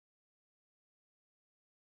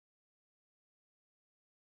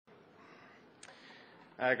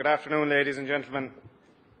Good afternoon, ladies and gentlemen,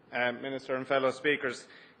 Minister and fellow speakers.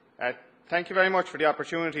 Thank you very much for the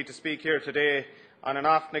opportunity to speak here today on an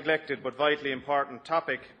oft-neglected but vitally important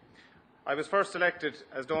topic. I was first elected,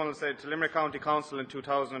 as Donald said, to Limerick County Council in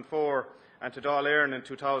 2004 and to Dáil Éireann in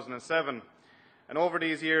 2007. And over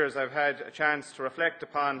these years I've had a chance to reflect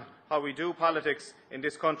upon how we do politics in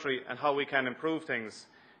this country and how we can improve things.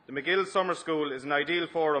 The MacGill Summer School is an ideal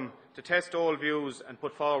forum to test old views and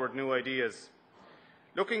put forward new ideas.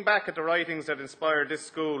 Looking back at the writings that inspired this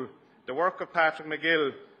school, the work of Patrick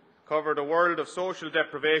MacGill covered a world of social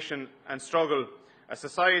deprivation and struggle, a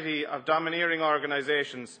society of domineering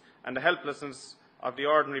organisations and the helplessness of the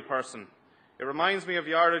ordinary person. It reminds me of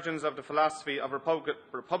the origins of the philosophy of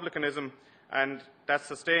republicanism and that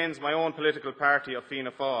sustains my own political party of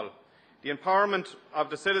Fianna Fáil. The empowerment of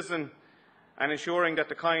the citizen and ensuring that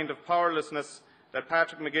the kind of powerlessness that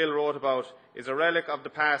Patrick MacGill wrote about is a relic of the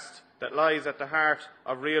past that lies at the heart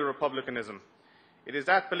of real republicanism. It is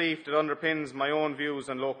that belief that underpins my own views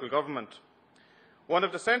on local government. One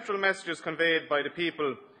of the central messages conveyed by the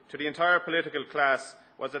people to the entire political class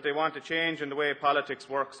was that they want a change in the way politics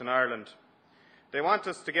works in Ireland. They want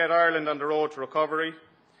us to get Ireland on the road to recovery,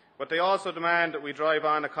 but they also demand that we drive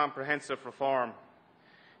on a comprehensive reform.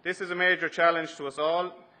 This is a major challenge to us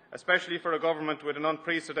all, especially for a government with an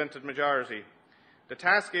unprecedented majority. The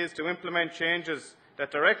task is to implement changes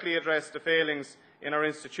that directly address the failings in our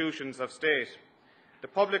institutions of state. The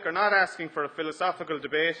public are not asking for a philosophical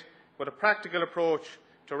debate, but a practical approach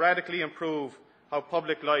to radically improve how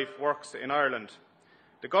public life works in Ireland.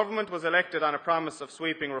 The government was elected on a promise of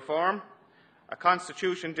sweeping reform. A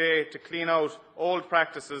constitution day to clean out old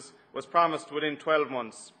practices was promised within 12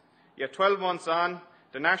 months. Yet 12 months on,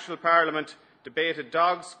 the National Parliament debated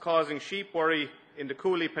dogs causing sheep worry in the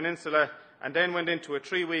Cooley Peninsula and then went into a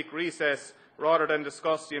 3-week recess rather than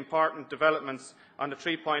discuss the important developments on the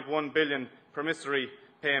 £3.1 billion promissory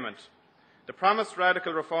payment. The promised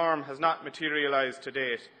radical reform has not materialised to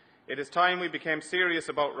date. It is time we became serious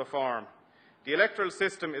about reform. The electoral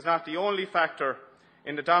system is not the only factor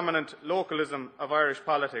in the dominant localism of Irish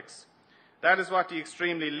politics. That is what the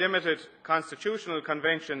extremely limited Constitutional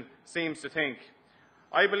Convention seems to think.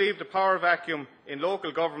 I believe the power vacuum in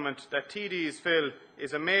local government that TDs fill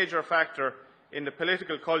is a major factor in the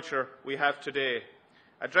political culture we have today.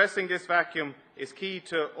 Addressing this vacuum is key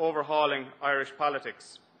to overhauling Irish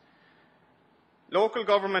politics. Local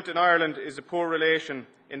government in Ireland is a poor relation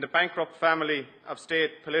in the bankrupt family of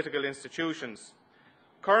state political institutions.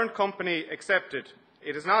 Current company accepted,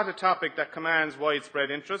 it is not a topic that commands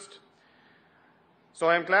widespread interest. So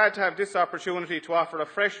I am glad to have this opportunity to offer a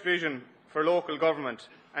fresh vision for local government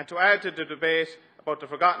and to add to the debate about the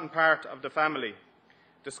forgotten part of the family.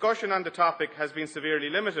 Discussion on the topic has been severely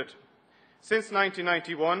limited. Since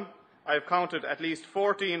 1991, I have counted at least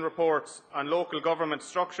 14 reports on local government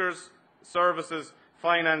structures, services,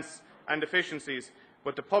 finance and efficiencies,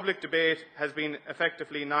 but the public debate has been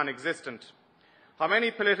effectively non-existent. How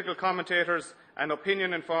many political commentators and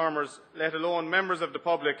opinion informers, let alone members of the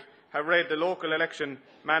public, have read the local election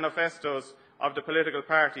manifestos of the political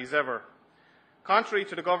parties ever? Contrary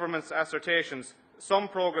to the government's assertions, some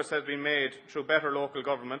progress has been made through better local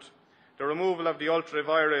government, the removal of the ultra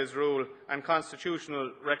vires rule and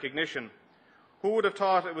constitutional recognition. Who would have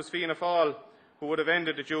thought it was Fianna Fáil who would have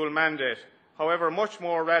ended the dual mandate? However, much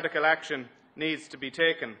more radical action needs to be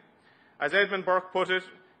taken. As Edmund Burke put it,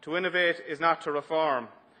 to innovate is not to reform.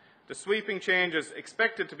 The sweeping changes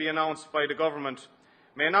expected to be announced by the government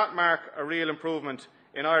may not mark a real improvement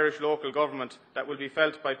in Irish local government that will be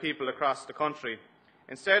felt by people across the country.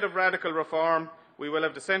 Instead of radical reform, we will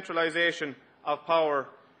have the centralisation of power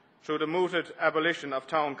through the mooted abolition of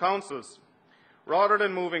town councils. Rather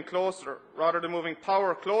than moving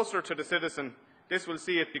power closer to the citizen, this will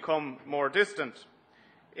see it become more distant.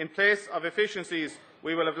 In place of efficiencies,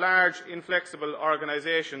 we will have large, inflexible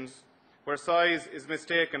organisations where size is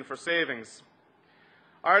mistaken for savings.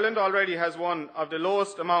 Ireland already has one of the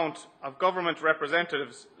lowest amount of government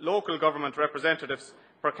representatives, local government representatives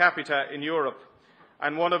per capita in Europe,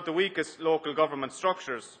 and one of the weakest local government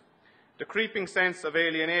structures. The creeping sense of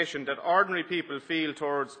alienation that ordinary people feel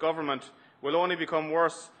towards government will only become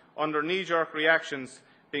worse under knee-jerk reactions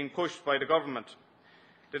being pushed by the government.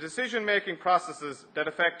 The decision-making processes that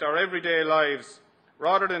affect our everyday lives,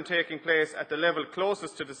 rather than taking place at the level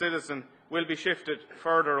closest to the citizen, will be shifted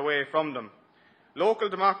further away from them. Local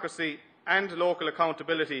democracy and local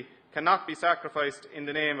accountability cannot be sacrificed in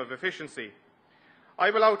the name of efficiency. I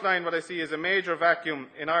will outline what I see as a major vacuum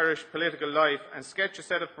in Irish political life and sketch a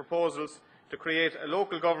set of proposals to create a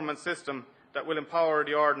local government system that will empower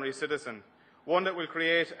the ordinary citizen. one that will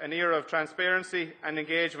create an era of transparency and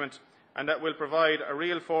engagement, and that will provide a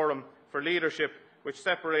real forum for leadership which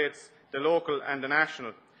separates the local and the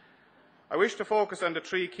national. I wish to focus on the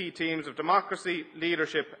three key themes of democracy,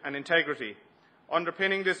 leadership and integrity.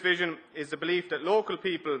 Underpinning this vision is the belief that local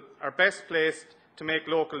people are best placed to make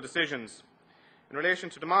local decisions. In relation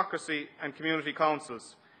to democracy and community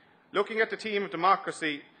councils, looking at the theme of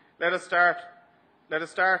democracy, let us start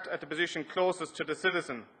at the position closest to the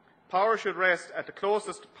citizen. Power should rest at the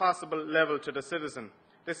closest possible level to the citizen.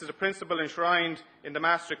 This is a principle enshrined in the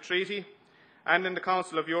Maastricht Treaty and in the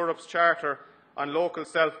Council of Europe's Charter on Local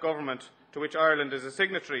Self-Government, to which Ireland is a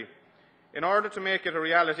signatory. In order to make it a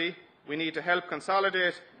reality, we need to help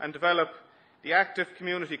consolidate and develop the active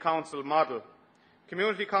community council model.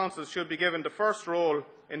 Community councils should be given the first role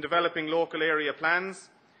in developing local area plans,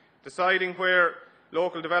 deciding where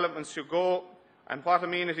local developments should go and what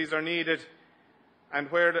amenities are needed and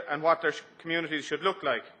what their communities should look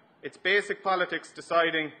like. It's basic politics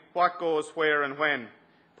deciding what goes where and when.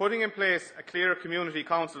 Putting in place a clear community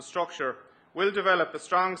council structure will develop a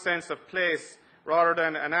strong sense of place rather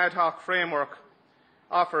than an ad hoc framework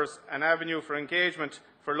offers an avenue for engagement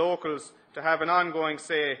for locals to have an ongoing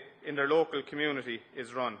say in their local community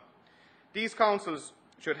is run. These councils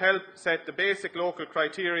should help set the basic local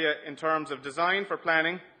criteria in terms of design for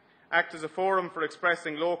planning, act as a forum for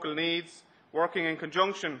expressing local needs, working in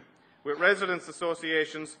conjunction with residents'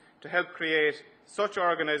 associations to help create such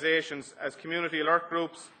organisations as community alert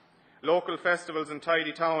groups, local festivals and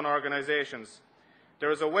tidy town organisations.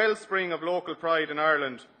 There is a wellspring of local pride in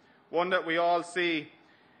Ireland, one that we all see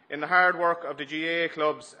in the hard work of the GAA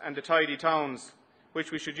clubs and the tidy towns,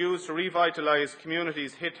 which we should use to revitalise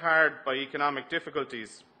communities hit hard by economic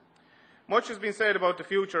difficulties. Much has been said about the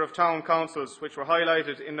future of town councils, which were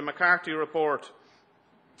highlighted in the McCarthy report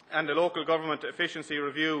and the Local Government Efficiency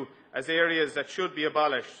Review as areas that should be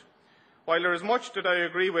abolished. While there is much that I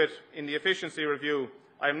agree with in the Efficiency Review,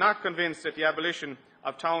 I am not convinced that the abolition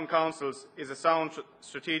of town councils is a sound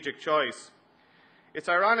strategic choice. It's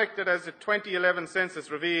ironic that as the 2011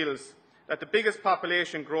 census reveals that the biggest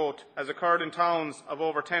population growth has occurred in towns of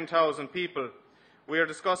over 10,000 people, we are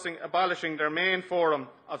discussing abolishing their main forum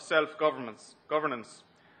of self-governance.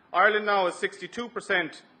 Ireland now has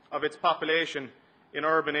 62% of its population in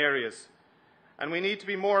urban areas, and we need to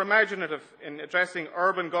be more imaginative in addressing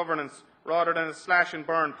urban governance rather than a slash and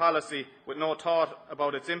burn policy with no thought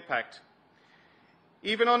about its impact.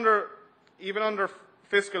 Even under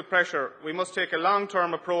fiscal pressure, we must take a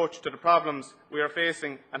long-term approach to the problems we are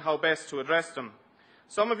facing and how best to address them.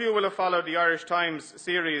 Some of you will have followed the Irish Times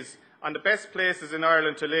series on the best places in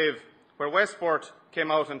Ireland to live, where Westport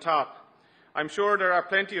came out on top. I'm sure there are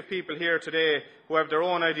plenty of people here today who have their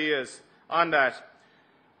own ideas on that,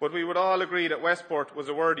 but we would all agree that Westport was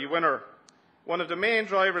a worthy winner. One of the main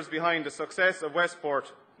drivers behind the success of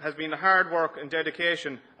Westport has been the hard work and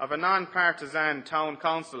dedication of a non-partisan town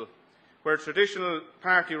council, where traditional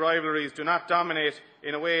party rivalries do not dominate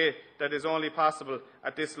in a way that is only possible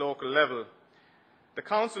at this local level. The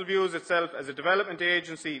council views itself as a development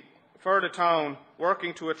agency for the town,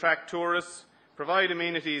 working to attract tourists, provide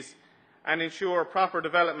amenities and ensure proper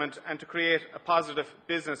development and to create a positive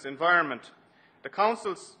business environment. The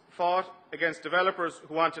councils fought against developers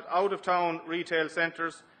who wanted out-of-town retail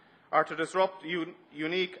centres or to disrupt the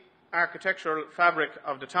unique architectural fabric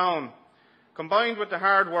of the town. Combined with the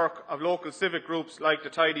hard work of local civic groups like the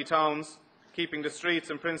Tidy Towns, keeping the streets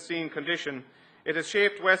in pristine condition, it has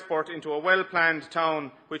shaped Westport into a well-planned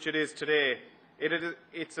town which it is today.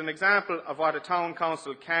 It's an example of what a town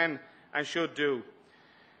council can and should do.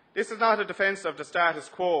 This is not a defence of the status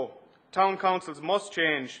quo. Town councils must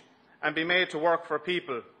change and be made to work for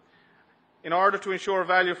people. In order to ensure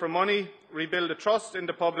value for money, rebuild the trust in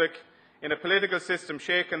the public in a political system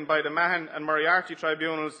shaken by the Mahon and Moriarty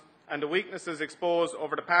tribunals and the weaknesses exposed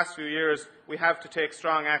over the past few years, we have to take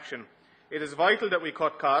strong action. It is vital that we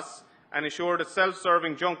cut costs and ensure that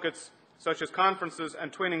self-serving junkets such as conferences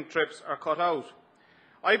and twinning trips are cut out.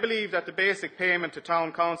 I believe that the basic payment to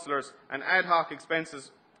town councillors and ad hoc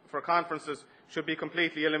expenses for conferences should be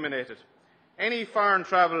completely eliminated. Any foreign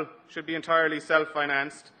travel should be entirely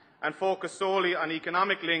self-financed and focus solely on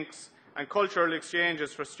economic links and cultural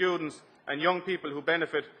exchanges for students and young people who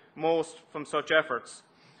benefit most from such efforts.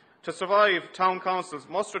 To survive, town councils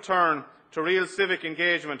must return to real civic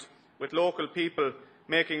engagement with local people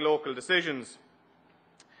making local decisions.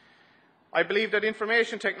 I believe that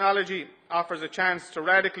information technology offers a chance to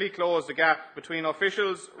radically close the gap between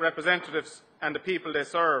officials, representatives and the people they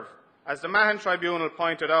serve. As the Mahon Tribunal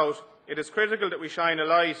pointed out, it is critical that we shine a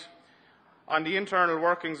light on the internal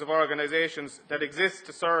workings of organisations that exist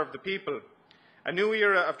to serve the people. A new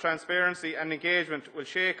era of transparency and engagement will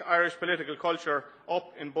shake Irish political culture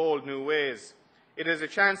up in bold new ways. It is a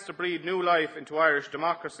chance to breathe new life into Irish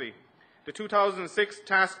democracy. The 2006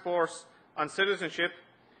 Task Force on Citizenship,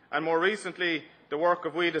 and more recently the work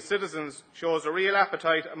of We the Citizens, shows a real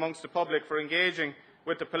appetite amongst the public for engaging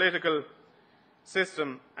with the political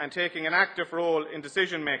system and taking an active role in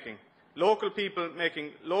decision making. Local people making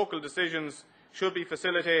local decisions should be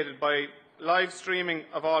facilitated by live streaming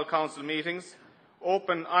of all council meetings,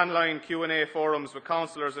 open online Q&A forums with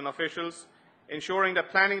councillors and officials, ensuring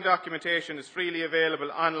that planning documentation is freely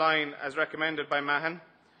available online as recommended by Mahon,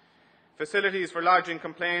 facilities for lodging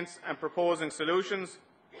complaints and proposing solutions,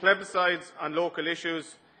 plebiscites on local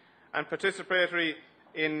issues, and participatory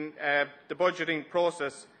in the budgeting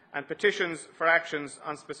process and petitions for actions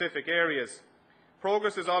on specific areas.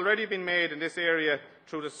 Progress has already been made in this area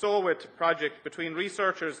through the SOWIT project between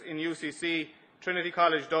researchers in UCC, Trinity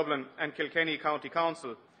College Dublin and Kilkenny County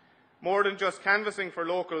Council. More than just canvassing for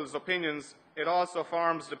locals' opinions, it also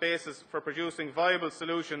forms the basis for producing viable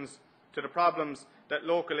solutions to the problems that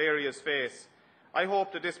local areas face. I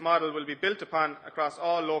hope that this model will be built upon across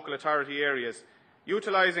all local authority areas,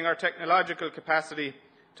 utilising our technological capacity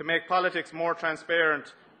to make politics more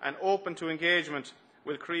transparent and open to engagement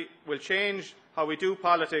will change how we do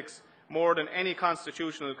politics more than any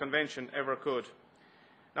constitutional convention ever could.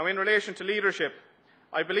 Now, in relation to leadership,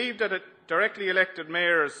 I believe that directly elected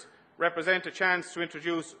mayors represent a chance to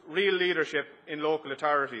introduce real leadership in local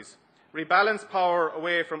authorities, rebalance power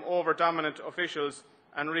away from over-dominant officials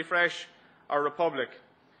and refresh our republic.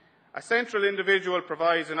 A central individual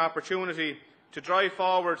provides an opportunity to drive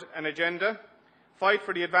forward an agenda, fight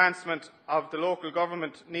for the advancement of the local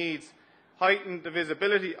government needs, heighten the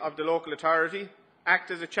visibility of the local authority, act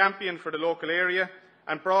as a champion for the local area,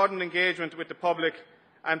 and broaden engagement with the public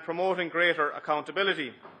and promoting greater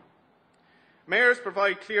accountability. Mayors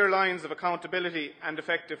provide clear lines of accountability and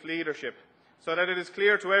effective leadership so that it is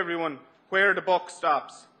clear to everyone where the buck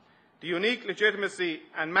stops. The unique legitimacy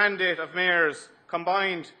and mandate of mayors,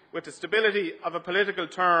 combined with the stability of a political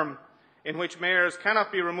term in which mayors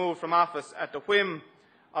cannot be removed from office at the whim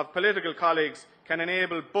of political colleagues, can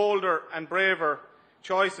enable bolder and braver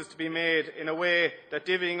choices to be made in a way that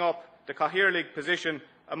divvying up the Cathaoirleach position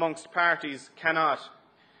amongst parties cannot.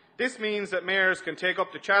 This means that mayors can take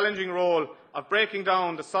up the challenging role of breaking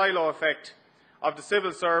down the silo effect of the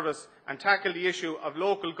civil service and tackle the issue of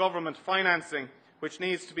local government financing, which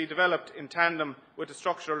needs to be developed in tandem with the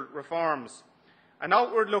structural reforms. An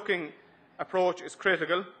outward-looking approach is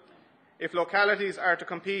critical if localities are to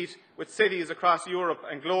compete with cities across Europe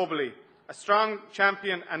and globally. A strong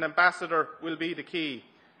champion and ambassador will be the key.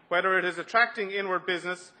 Whether it is attracting inward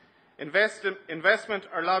business, investment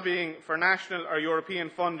or lobbying for national or European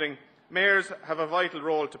funding, mayors have a vital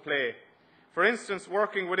role to play. For instance,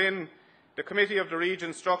 working within the Committee of the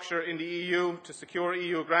Region structure in the EU to secure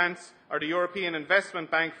EU grants or the European Investment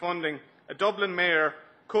Bank funding, a Dublin mayor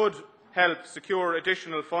could help secure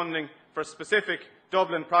additional funding for specific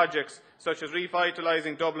Dublin projects such as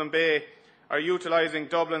revitalising Dublin Bay or utilising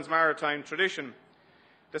Dublin's maritime tradition.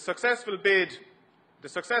 The successful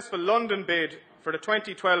London bid for the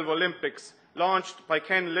 2012 Olympics, launched by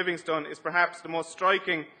Ken Livingstone, is perhaps the most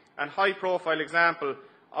striking and high-profile example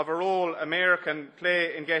of a role a mayor can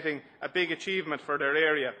play in getting a big achievement for their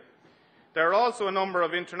area. There are also a number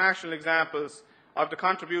of international examples of the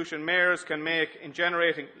contribution mayors can make in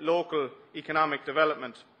generating local economic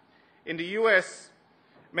development. In the US,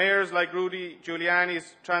 mayors like Rudy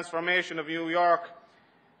Giuliani's transformation of New York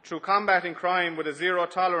through combating crime with a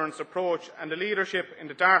zero-tolerance approach and the leadership in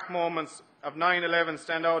the dark moments of 9/11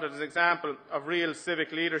 stand out as an example of real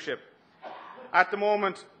civic leadership. At the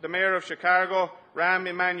moment, the Mayor of Chicago, Rahm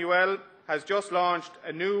Emanuel, has just launched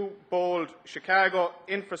a new, bold Chicago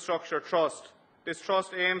Infrastructure Trust. This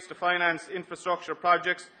trust aims to finance infrastructure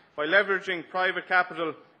projects by leveraging private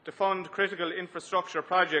capital to fund critical infrastructure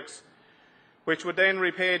projects, which would then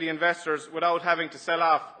repay the investors without having to sell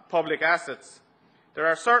off public assets. There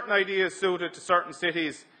are certain ideas suited to certain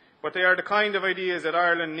cities, but they are the kind of ideas that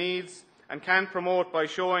Ireland needs and can promote by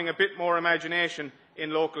showing a bit more imagination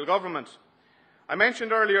in local government. I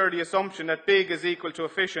mentioned earlier the assumption that big is equal to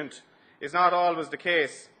efficient is not always the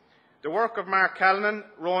case. The work of Mark Callanan,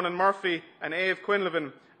 Ronan Murphy and Aoibh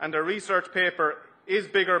Quinlivan and their research paper Is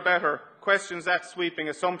Bigger Better questions that sweeping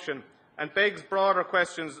assumption and begs broader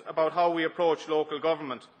questions about how we approach local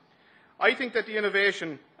government. I think that the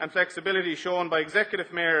innovation and flexibility shown by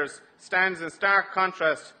executive mayors stands in stark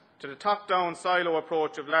contrast to the top-down silo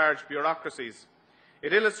approach of large bureaucracies.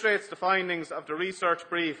 It illustrates the findings of the research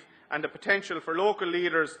brief and the potential for local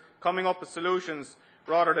leaders coming up with solutions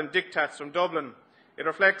rather than diktats from Dublin. It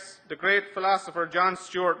reflects the great philosopher John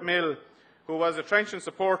Stuart Mill, who was a trenchant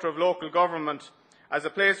supporter of local government as a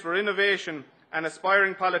place where innovation and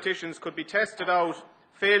aspiring politicians could be tested out,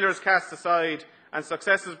 failures cast aside, and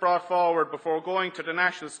successes brought forward before going to the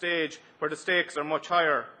national stage where the stakes are much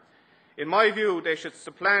higher. In my view, they should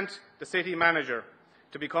supplant the city manager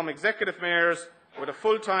to become executive mayors with a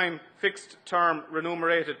full-time, fixed-term,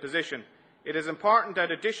 remunerated position. It is important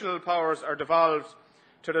that additional powers are devolved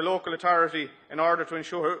to the local authority in order to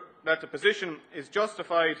ensure that the position is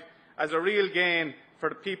justified as a real gain for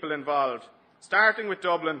the people involved. Starting with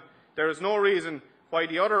Dublin, there is no reason why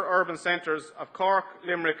the other urban centres of Cork,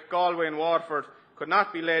 Limerick, Galway and Waterford could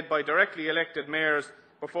not be led by directly elected mayors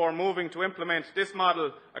before moving to implement this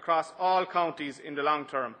model across all counties in the long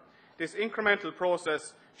term. This incremental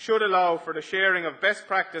process should allow for the sharing of best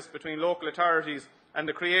practice between local authorities and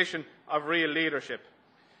the creation of real leadership.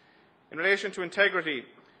 In relation to integrity,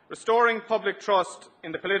 restoring public trust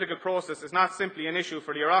in the political process is not simply an issue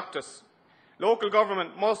for the Oireachtas. Local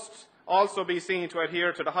government must also be seen to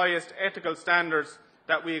adhere to the highest ethical standards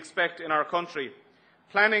that we expect in our country.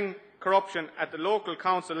 Planning corruption at the local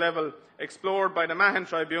council level, explored by the Mahon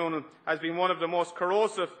Tribunal, has been one of the most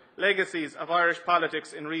corrosive legacies of Irish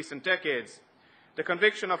politics in recent decades. The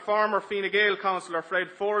conviction of former Fine Gael councillor Fred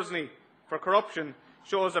Forsney for corruption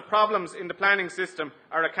shows that problems in the planning system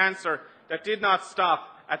are a cancer that did not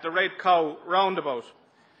stop at the Red Cow roundabout.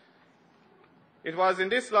 It was in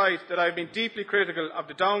this light that I have been deeply critical of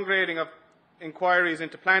the downgrading of inquiries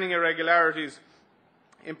into planning irregularities,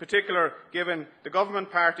 in particular given the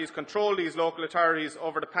government parties control these local authorities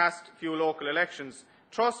over the past few local elections.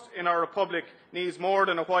 Trust in our republic needs more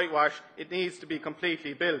than a whitewash, it needs to be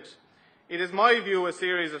completely built. It is my view a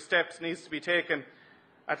series of steps needs to be taken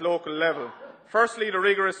at local level. Firstly, the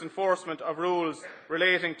rigorous enforcement of rules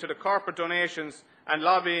relating to the corporate donations and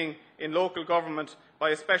lobbying in local government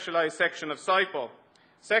by a specialised section of SIPO.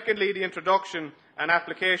 Secondly, the introduction and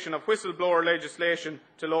application of whistleblower legislation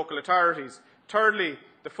to local authorities. Thirdly,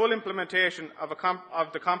 the full implementation of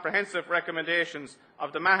the comprehensive recommendations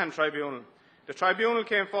of the Mahon Tribunal. The Tribunal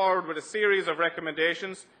came forward with a series of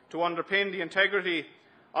recommendations to underpin the integrity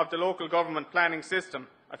of the local government planning system.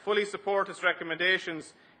 I fully support its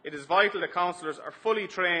recommendations. It is vital that councillors are fully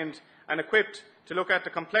trained and equipped to look at the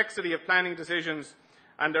complexity of planning decisions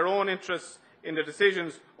and their own interests in the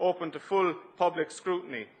decisions open to full public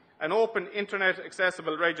scrutiny. An open,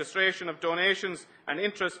 internet-accessible registration of donations and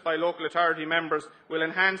interest by local authority members will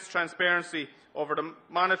enhance transparency over the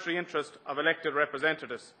monetary interest of elected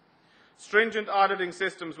representatives. Stringent auditing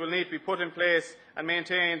systems will need to be put in place and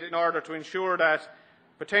maintained in order to ensure that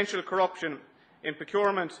potential corruption in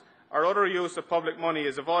procurement or other use of public money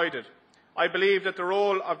is avoided. I believe that the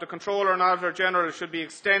role of the Controller and Auditor General should be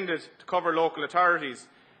extended to cover local authorities.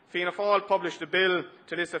 Fianna Fáil published a bill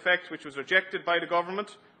to this effect which was rejected by the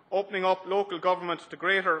Government. Opening up local government to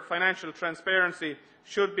greater financial transparency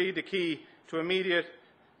would be a key to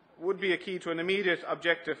an immediate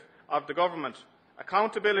objective of the Government.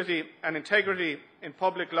 Accountability and integrity in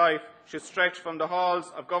public life should stretch from the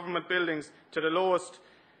halls of government buildings to the lowest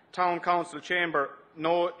town council chamber,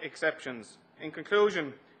 no exceptions. In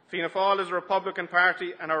conclusion, Fianna Fáil is a Republican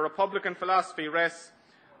party and our Republican philosophy rests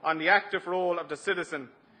on the active role of the citizen,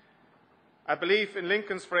 a belief in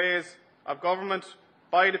Lincoln's phrase of government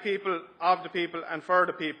by the people, of the people and for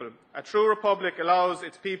the people. A true republic allows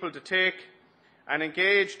its people to take an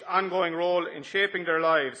engaged, ongoing role in shaping their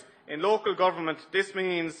lives. In local government, this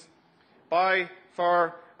means by,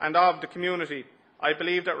 for and of the community. I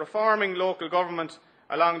believe that reforming local government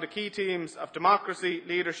along the key themes of democracy,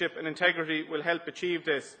 leadership and integrity will help achieve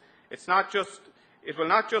this. It will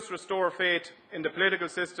not just restore faith in the political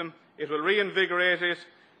system, it will reinvigorate it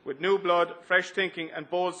with new blood, fresh thinking and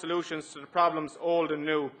bold solutions to the problems old and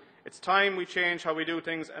new. It's time we change how we do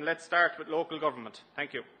things, and let's start with local government.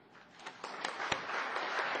 Thank you.